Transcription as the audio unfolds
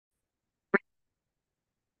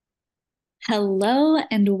Hello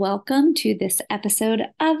and welcome to this episode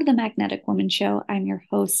of the Magnetic Woman Show. I'm your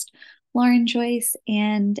host, Lauren Joyce,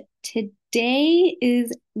 and today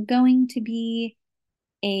is going to be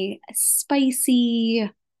a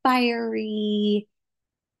spicy, fiery,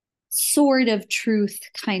 sword of truth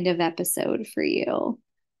kind of episode for you.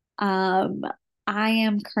 Um, I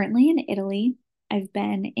am currently in Italy. I've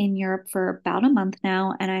been in Europe for about a month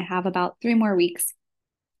now, and I have about 3 more weeks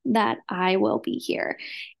that I will be here.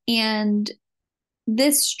 And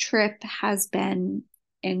this trip has been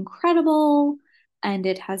incredible, and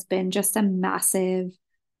it has been just a massive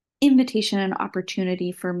invitation and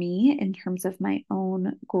opportunity for me in terms of my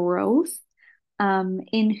own growth,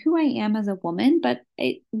 in who I am as a woman, but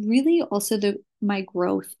it really also my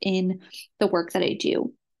growth in the work that I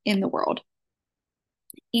do in the world.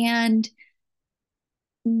 And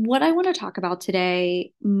what I want to talk about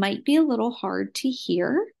today might be a little hard to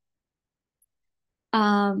hear.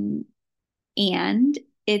 Um, and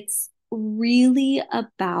it's really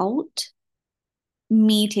about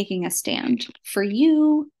me taking a stand for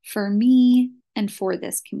you, for me, and for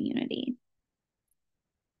this community.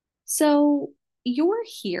 So you're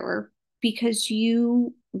here because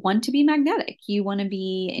you want to be magnetic. You want to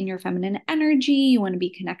be in your feminine energy. You want to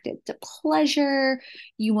be connected to pleasure.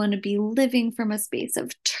 You want to be living from a space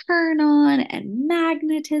of turn on and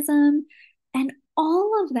magnetism. And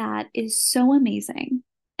all of that is so amazing.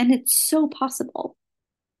 And it's so possible.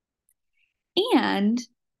 And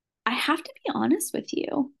I have to be honest with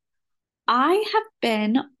you. I have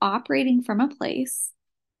been operating from a place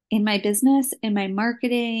in my business, in my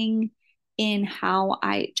marketing, in how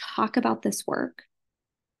I talk about this work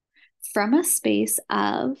from a space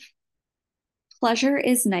of pleasure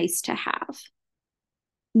is nice to have.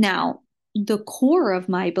 Now, the core of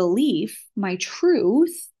my belief, my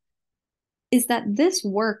truth, is that this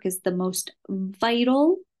work is the most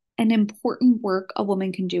vital and important work a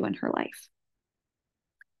woman can do in her life.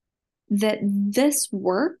 That this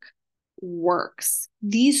work works.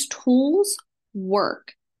 These tools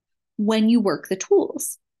work when you work the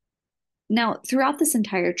tools. Now, throughout this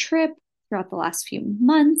entire trip, throughout the last few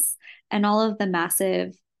months, and all of the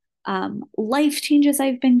massive life changes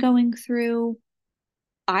I've been going through,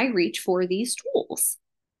 I reach for these tools.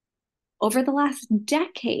 Over the last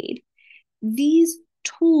decade, these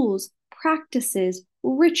tools, practices,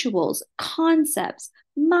 rituals, concepts,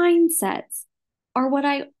 mindsets are what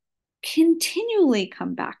I continually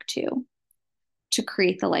come back to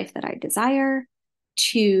create the life that I desire,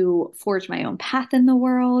 to forge my own path in the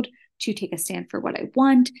world, to take a stand for what I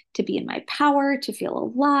want, to be in my power, to feel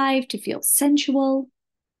alive, to feel sensual.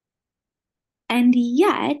 And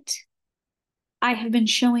yet, I have been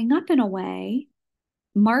showing up in a way,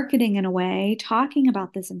 marketing in a way, talking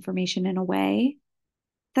about this information in a way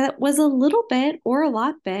that was a little bit or a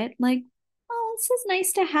lot bit like, oh, this is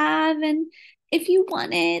nice to have. And if you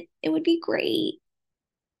want it, it would be great.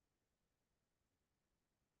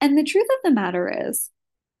 And the truth of the matter is,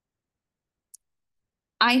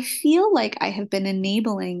 I feel like I have been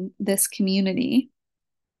enabling this community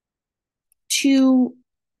to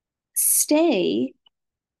stay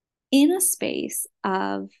in a space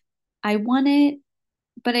of, I want it,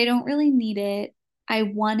 but I don't really need it. I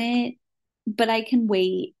want it, but I can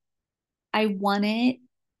wait. I want it,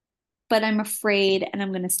 but I'm afraid and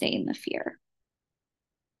I'm going to stay in the fear.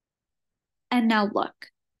 And now look,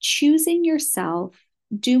 choosing yourself,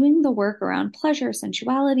 doing the work around pleasure,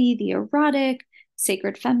 sensuality, the erotic,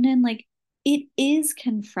 sacred feminine, like it is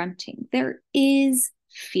confronting. There is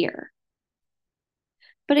fear.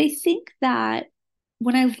 But I think that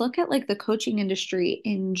when I look at like the coaching industry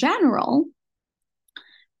in general,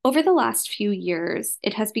 over the last few years,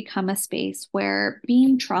 it has become a space where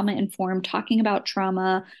being trauma informed, talking about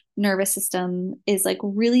trauma, nervous system is like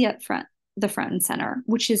really at the front and center,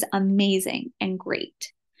 which is amazing and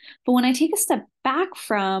great. But when I take a step back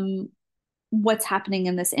from what's happening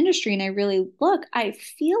in this industry and I really look, I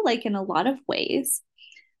feel like in a lot of ways,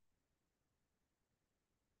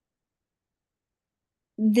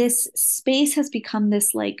 this space has become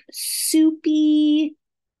this like soupy,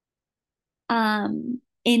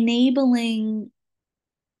 enabling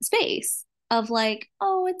space of like,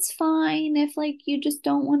 oh, it's fine if like you just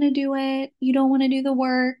don't want to do it, you don't want to do the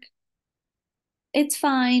work. It's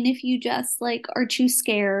fine if you just like are too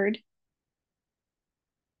scared.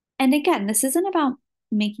 And again, this isn't about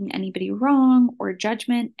making anybody wrong or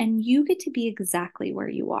judgment, and you get to be exactly where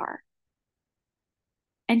you are.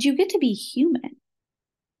 And you get to be human.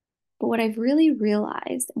 But what I've really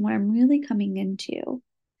realized and what I'm really coming into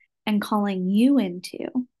and calling you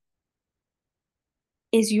into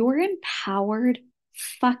is you're empowered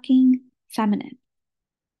fucking feminine.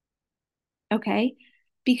 Okay.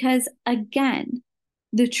 Because again,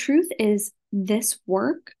 the truth is this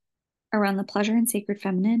work around the pleasure and sacred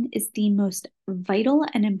feminine is the most vital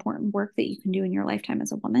and important work that you can do in your lifetime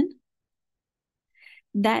as a woman.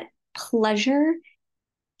 That pleasure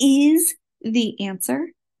is the answer,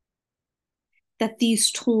 that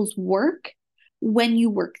these tools work when you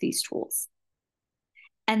work these tools.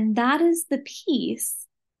 And that is the piece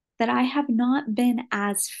that I have not been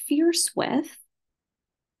as fierce with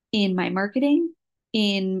in my marketing,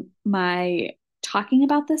 in my talking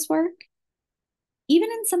about this work, even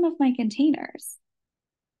in some of my containers.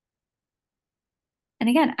 And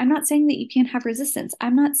again, I'm not saying that you can't have resistance.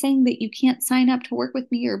 I'm not saying that you can't sign up to work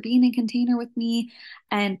with me or be in a container with me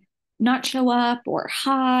and not show up or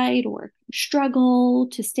hide or struggle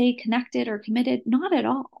to stay connected or committed. Not at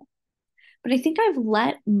all. But I think I've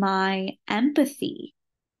let my empathy,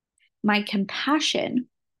 my compassion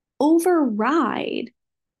override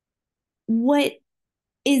what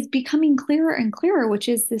is becoming clearer and clearer, which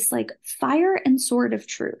is this like fire and sword of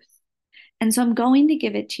truth. And so I'm going to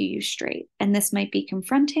give it to you straight. And this might be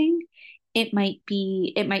confronting. It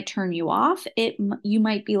might turn you off. You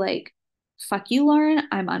might be like, fuck you, Lauren,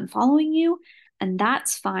 I'm unfollowing you. And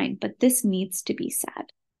that's fine. But this needs to be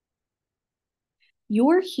said.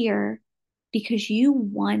 You're here because you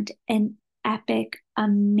want an epic,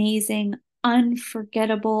 amazing,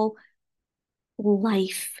 unforgettable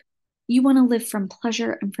life. You want to live from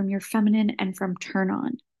pleasure and from your feminine and from turn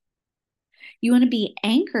on. You want to be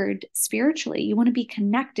anchored spiritually. You want to be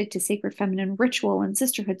connected to sacred feminine ritual and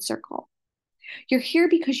sisterhood circle. You're here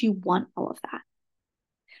because you want all of that,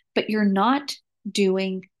 but you're not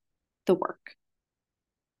doing the work.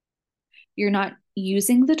 You're not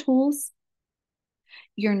using the tools.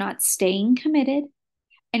 You're not staying committed,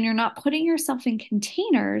 and you're not putting yourself in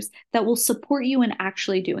containers that will support you in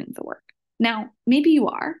actually doing the work. Now, maybe you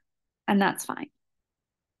are, and that's fine.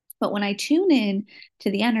 But when I tune in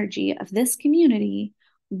to the energy of this community,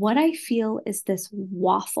 what I feel is this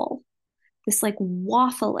waffle, this like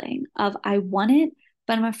waffling of I want it,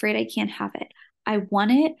 but I'm afraid I can't have it. I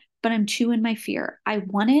want it, but I'm too in my fear. I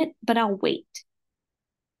want it, but I'll wait.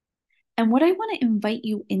 And what I want to invite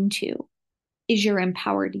you into is your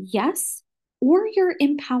empowered yes or your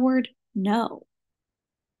empowered no.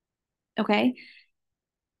 Okay.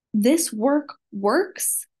 This work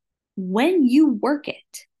works when you work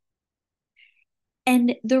it.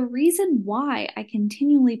 And the reason why I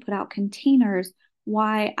continually put out containers,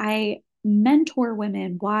 why I mentor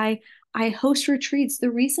women, why I host retreats,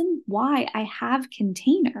 the reason why I have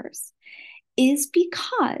containers is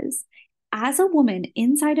because as a woman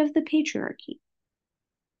inside of the patriarchy,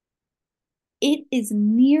 it is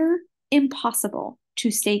near impossible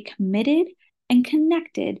to stay committed and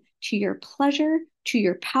connected to your pleasure, to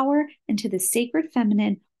your power, and to the sacred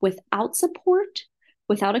feminine without support,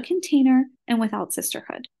 without a container, and without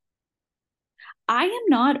sisterhood. I am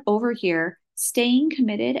not over here staying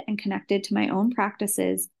committed and connected to my own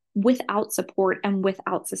practices without support and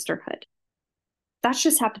without sisterhood. That's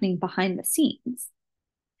just happening behind the scenes.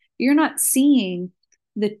 You're not seeing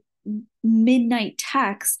the midnight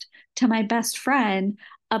text to my best friend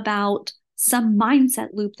about some mindset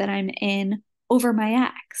loop that I'm in over my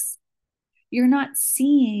ex. You're not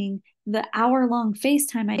seeing the hour-long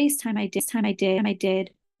FaceTime I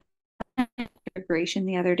did integration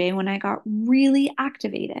the other day when I got really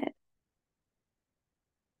activated.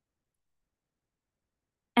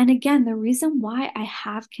 And again, the reason why I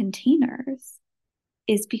have containers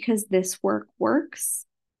is because this work works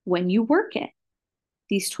when you work it.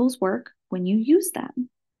 These tools work when you use them.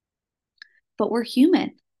 But we're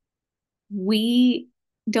human. We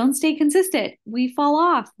don't stay consistent. We fall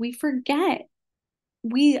off. We forget.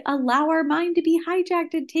 We allow our mind to be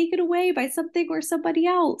hijacked and taken away by something or somebody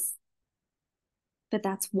else. But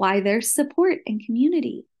that's why there's support and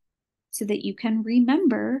community, so that you can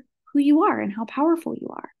remember who you are and how powerful you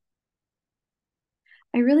are.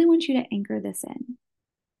 I really want you to anchor this in.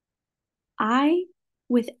 I,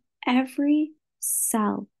 with every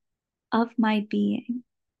cell of my being,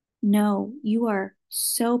 know you are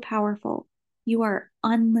so powerful. You are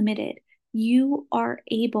unlimited. You are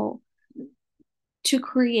able to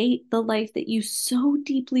create the life that you so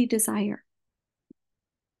deeply desire.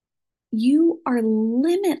 You are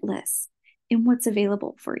limitless in what's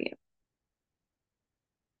available for you.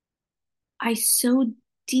 I so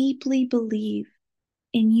deeply believe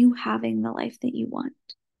in you having the life that you want.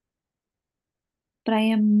 But I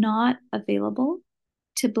am not available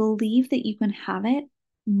to believe that you can have it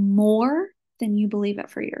more than you believe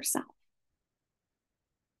it for yourself.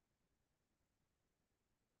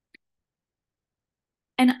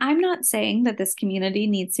 And I'm not saying that this community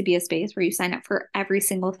needs to be a space where you sign up for every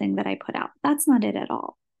single thing that I put out. That's not it at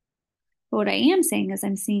all. But what I am saying is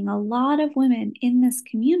I'm seeing a lot of women in this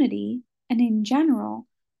community and in general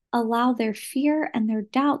allow their fear and their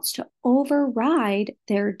doubts to override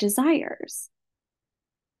their desires.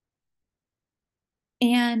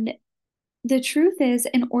 And the truth is,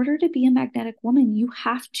 in order to be a magnetic woman, you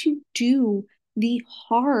have to do the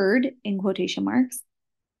hard, in quotation marks,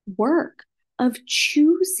 work of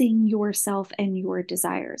choosing yourself and your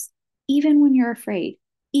desires, even when you're afraid,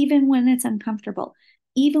 even when it's uncomfortable,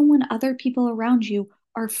 even when other people around you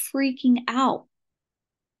are freaking out,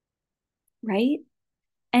 right?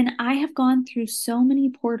 And I have gone through so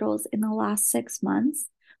many portals in the last 6 months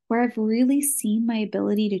where I've really seen my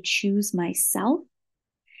ability to choose myself.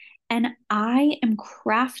 And I am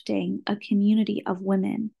crafting a community of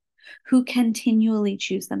women who continually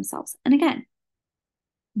choose themselves. And again,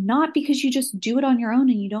 not because you just do it on your own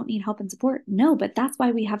and you don't need help and support. No, but that's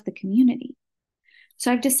why we have the community. So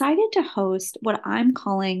I've decided to host what I'm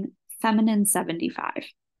calling Feminine 75.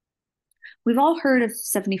 We've all heard of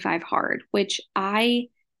 75 hard, which I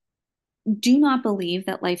do not believe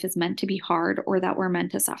that life is meant to be hard or that we're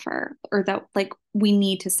meant to suffer or that like we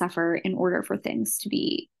need to suffer in order for things to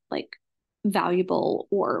be like valuable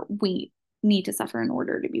or we need to suffer in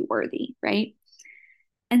order to be worthy, right?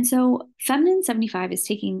 And so Feminine 75 is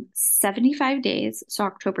taking 75 days, so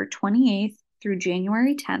October 28th through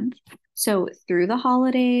January 10th. So through the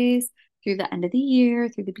holidays, through the end of the year,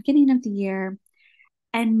 through the beginning of the year,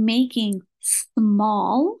 and making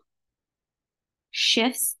small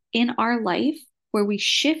shifts in our life where we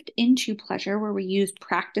shift into pleasure, where we use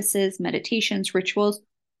practices, meditations, rituals,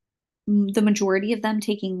 the majority of them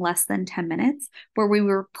taking less than 10 minutes, where we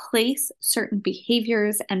replace certain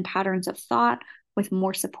behaviors and patterns of thought with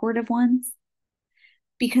more supportive ones.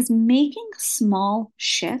 Because making small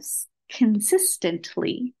shifts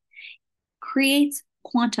consistently creates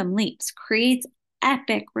quantum leaps, creates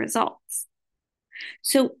epic results.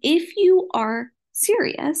 So if you are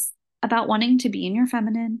serious about wanting to be in your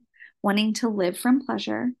feminine, wanting to live from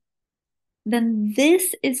pleasure, then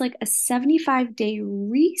this is like a 75-day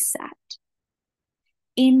reset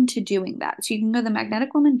into doing that. So you can go to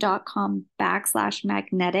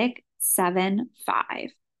magneticwoman.com/magnetic75.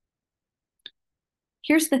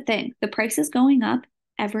 Here's the thing, the price is going up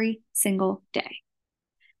every single day.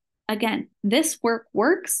 Again, this work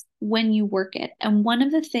works when you work it. And one of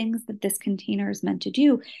the things that this container is meant to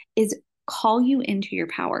do is call you into your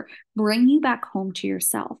power, bring you back home to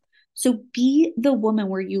yourself. So be the woman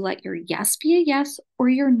where you let your yes be a yes or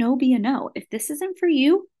your no be a no. If this isn't for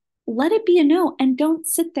you, let it be a no. And don't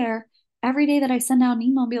sit there every day that I send out an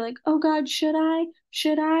email and be like, oh God, should I?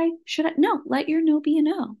 Should I? Should I? No, let your no be a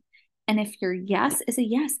no. And if your yes is a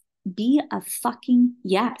yes, be a fucking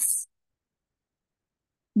yes.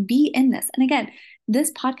 Be in this. And again,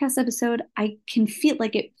 this podcast episode, I can feel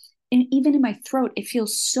like it, and even in my throat, it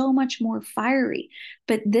feels so much more fiery.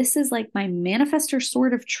 But this is like my manifestor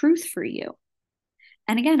sword of truth for you.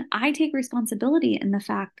 And again, I take responsibility in the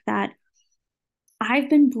fact that I've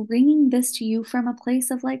been bringing this to you from a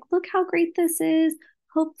place of like, look how great this is.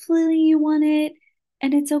 Hopefully you want it.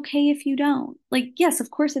 And it's okay if you don't. Like, yes, of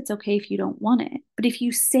course it's okay if you don't want it. But if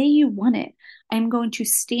you say you want it, I'm going to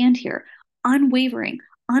stand here unwavering,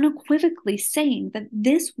 unequivocally saying that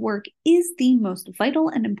this work is the most vital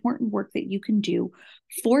and important work that you can do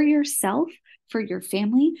for yourself, for your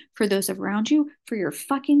family, for those around you, for your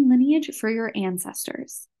fucking lineage, for your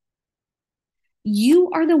ancestors. You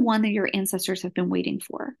are the one that your ancestors have been waiting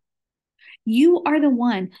for. You are the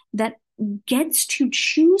one that gets to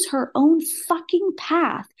choose her own fucking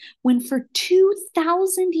path when for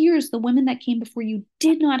 2,000 years, the women that came before you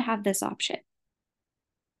did not have this option.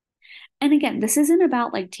 And again, this isn't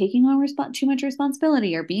about like taking on too much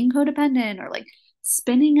responsibility or being codependent or like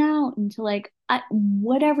spinning out into like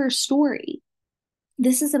whatever story.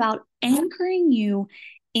 This is about anchoring you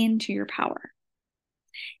into your power.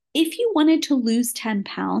 If you wanted to lose 10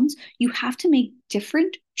 pounds, you have to make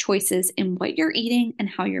different choices in what you're eating and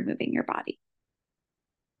how you're moving your body.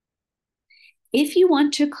 If you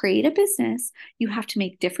want to create a business, you have to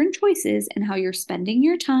make different choices in how you're spending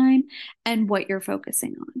your time and what you're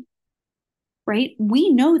focusing on, right? We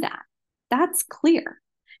know that. That's clear.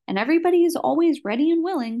 And everybody is always ready and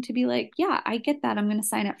willing to be like, yeah, I get that. I'm going to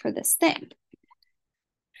sign up for this thing.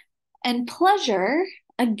 And pleasure,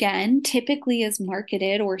 again, typically is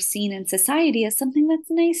marketed or seen in society as something that's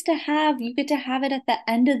nice to have. You get to have it at the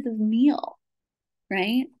end of the meal,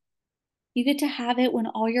 right? You get to have it when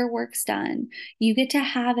all your work's done. You get to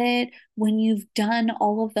have it when you've done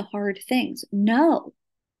all of the hard things. No,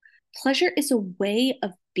 Pleasure is a way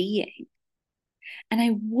of being. And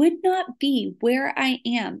I would not be where I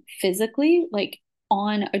am physically, like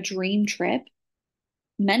on a dream trip,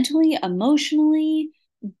 mentally, emotionally,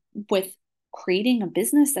 with creating a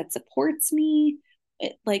business that supports me,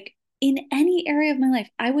 like in any area of my life,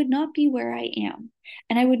 I would not be where I am.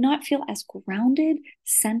 And I would not feel as grounded,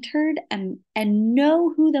 centered, and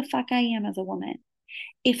know who the fuck I am as a woman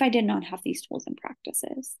if I did not have these tools and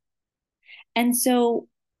practices. And so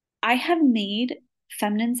I have made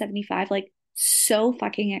Feminine 75 like so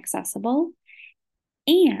fucking accessible.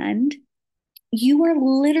 And you are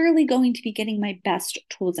literally going to be getting my best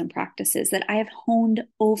tools and practices that I have honed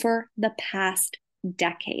over the past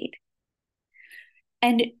decade.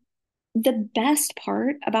 And the best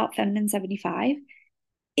part about Feminine 75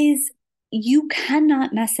 is you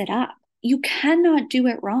cannot mess it up. You cannot do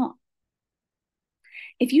it wrong.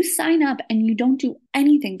 If you sign up and you don't do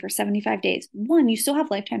anything for 75 days, one, you still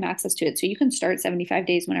have lifetime access to it. So you can start 75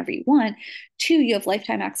 days whenever you want. Two, you have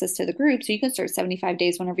lifetime access to the group. So you can start 75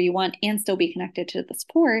 days whenever you want and still be connected to the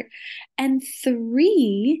support. And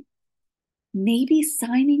three, maybe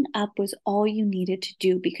signing up was all you needed to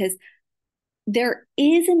do, because there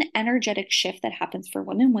is an energetic shift that happens for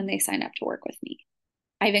women when they sign up to work with me.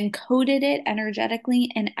 I've encoded it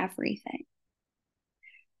energetically in everything.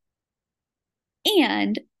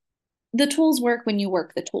 And the tools work when you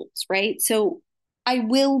work the tools, right? So I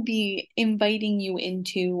will be inviting you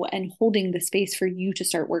into and holding the space for you to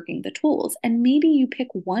start working the tools. And maybe you pick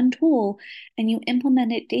one tool and you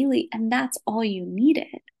implement it daily, and that's all you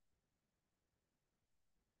needed,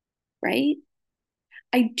 right?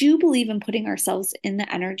 I do believe in putting ourselves in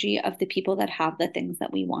the energy of the people that have the things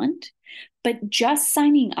that we want, but just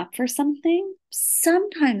signing up for something,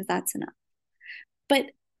 sometimes that's enough. But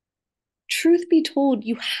truth be told,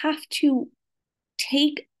 you have to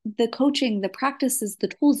take the coaching, the practices, the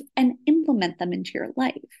tools, and implement them into your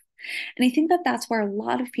life. And I think that that's where a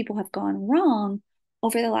lot of people have gone wrong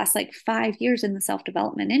over the last like 5 years in the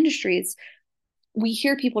self-development industries. We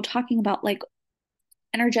hear people talking about like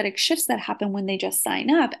energetic shifts that happen when they just sign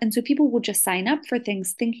up. And so people will just sign up for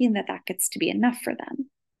things thinking that that gets to be enough for them.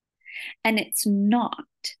 And it's not,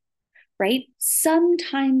 right?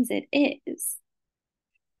 Sometimes it is.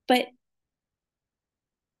 But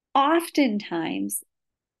oftentimes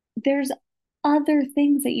there's other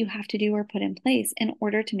things that you have to do or put in place in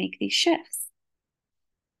order to make these shifts.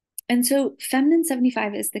 And so Feminine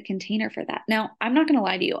 75 is the container for that. Now, I'm not going to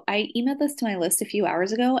lie to you. I emailed this to my list a few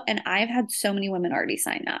hours ago, and I've had so many women already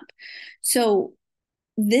sign up. So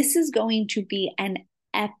this is going to be an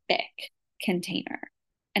epic container.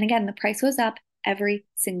 And again, the price goes up every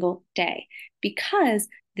single day because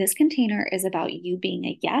this container is about you being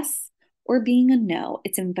a yes or being a no.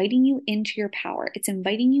 It's inviting you into your power. It's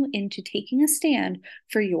inviting you into taking a stand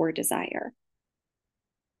for your desire.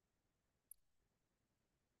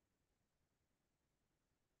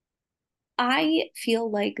 I feel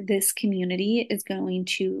like this community is going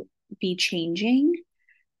to be changing,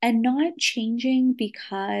 and not changing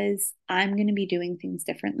because I'm going to be doing things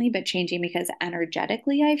differently, but changing because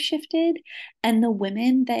energetically I've shifted. And the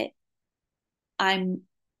women that I'm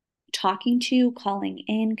talking to, calling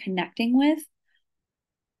in, connecting with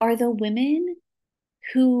are the women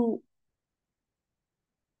who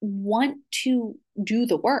want to do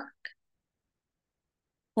the work.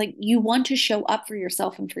 Like you want to show up for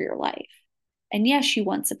yourself and for your life. And yes, you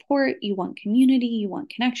want support, you want community, you want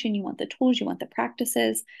connection, you want the tools, you want the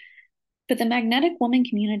practices. But the magnetic woman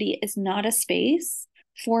community is not a space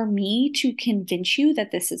for me to convince you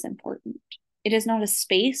that this is important. It is not a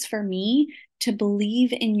space for me to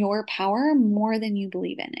believe in your power more than you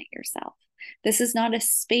believe in it yourself. This is not a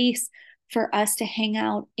space for us to hang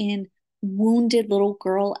out in wounded little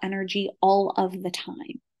girl energy all of the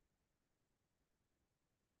time.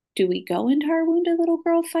 Do we go into our wounded little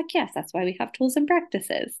girl? Fuck yes. That's why we have tools and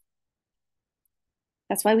practices.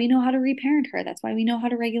 That's why we know how to reparent her. That's why we know how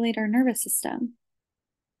to regulate our nervous system.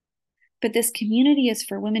 But this community is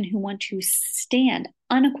for women who want to stand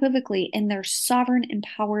unequivocally in their sovereign,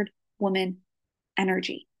 empowered woman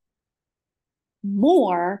energy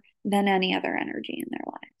more than any other energy in their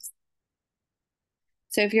lives.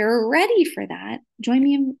 So if you're ready for that, join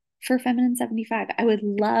me for Feminine 75. I would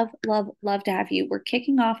love, love, love to have you. We're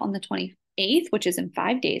kicking off on the 28th, which is in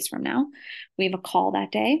 5 days from now. We have a call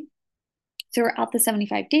that day. Throughout the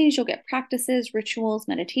 75 days, you'll get practices, rituals,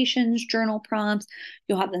 meditations, journal prompts.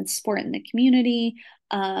 You'll have the support in the community.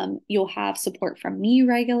 You'll have support from me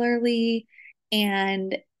regularly.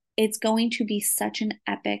 And it's going to be such an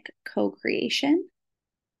epic co-creation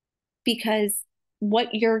because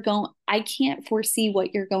what you're going, I can't foresee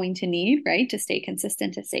what you're going to need, right? To stay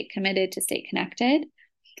consistent, to stay committed, to stay connected.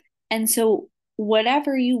 And so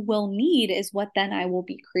whatever you will need is what then I will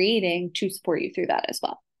be creating to support you through that as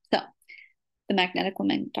well. So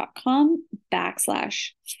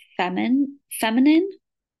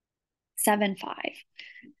themagneticwoman.com/feminine75.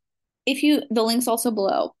 The link's also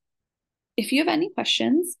below. If you have any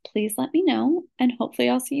questions, please let me know, and hopefully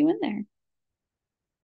I'll see you in there.